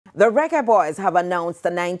The Reggae Boyz have announced a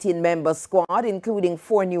 19-member squad, including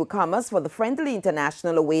 4 newcomers for the friendly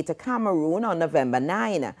international away to Cameroon on November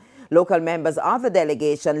 9. Local members of the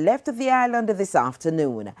delegation left the island this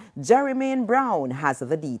afternoon. Jamaican Brown has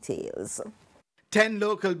the details. 10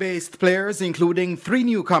 local-based players, including 3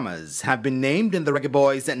 newcomers, have been named in the Reggae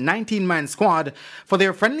Boyz 19-man squad for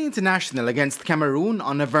their friendly international against Cameroon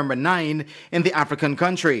on November 9 in the African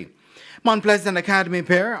country. Mount Pleasant Academy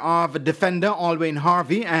pair of defender Alwyn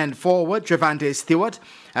Harvey and forward Trevante Stewart,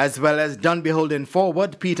 as well as Dunbeholden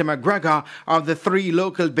forward Peter McGregor, are the 3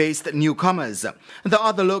 local-based newcomers. The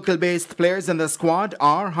other local-based players in the squad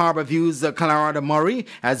are Harborview's Colorado Murray,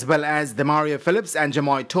 as well as Demario Phillips and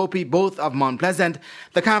Jamoy Topi, both of Mount Pleasant,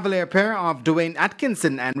 the Cavalier pair of Dwayne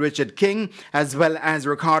Atkinson and Richard King, as well as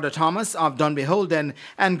Ricardo Thomas of Dunbeholden,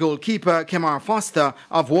 and goalkeeper Kemar Foster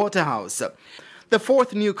of Waterhouse. The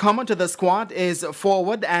 4th newcomer to the squad is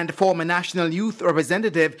forward and former national youth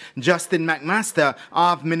representative Justin McMaster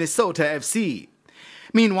of Minnesota FC.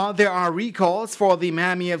 Meanwhile, there are recalls for the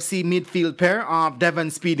Miami FC midfield pair of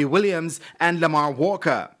Devon Speedy Williams and Lamar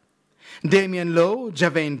Walker. Damian Lowe,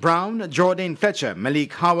 Javane Brown, Jordan Fletcher,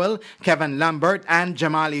 Malik Howell, Kevin Lambert and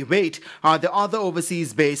Jamali Waite are the other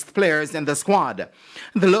overseas-based players in the squad.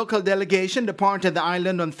 The local delegation departed the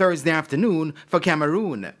island on Thursday afternoon for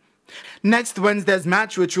Cameroon. Next Wednesday's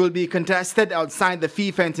match, which will be contested outside the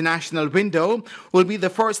FIFA international window, will be the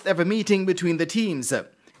first ever meeting between the teams.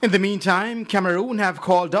 In the meantime, Cameroon have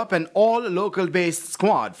called up an all-local-based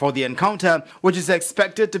squad for the encounter, which is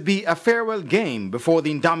expected to be a farewell game before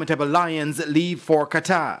the indomitable Lions leave for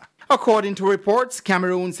Qatar. According to reports,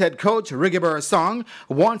 Cameroon's head coach Reggae Boyz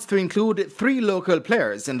wants to include 3 local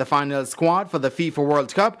players in the final squad for the FIFA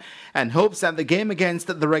World Cup and hopes that the game against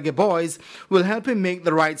the Reggae Boyz will help him make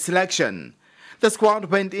the right selection. The squad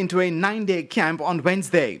went into a 9-day camp on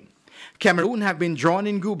Wednesday. Cameroon have been drawn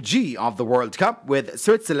in Group G of the World Cup with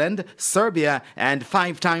Switzerland, Serbia and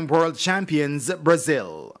 5-time world champions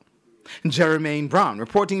Brazil. Jermaine Brown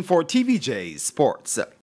reporting for TVJ Sports.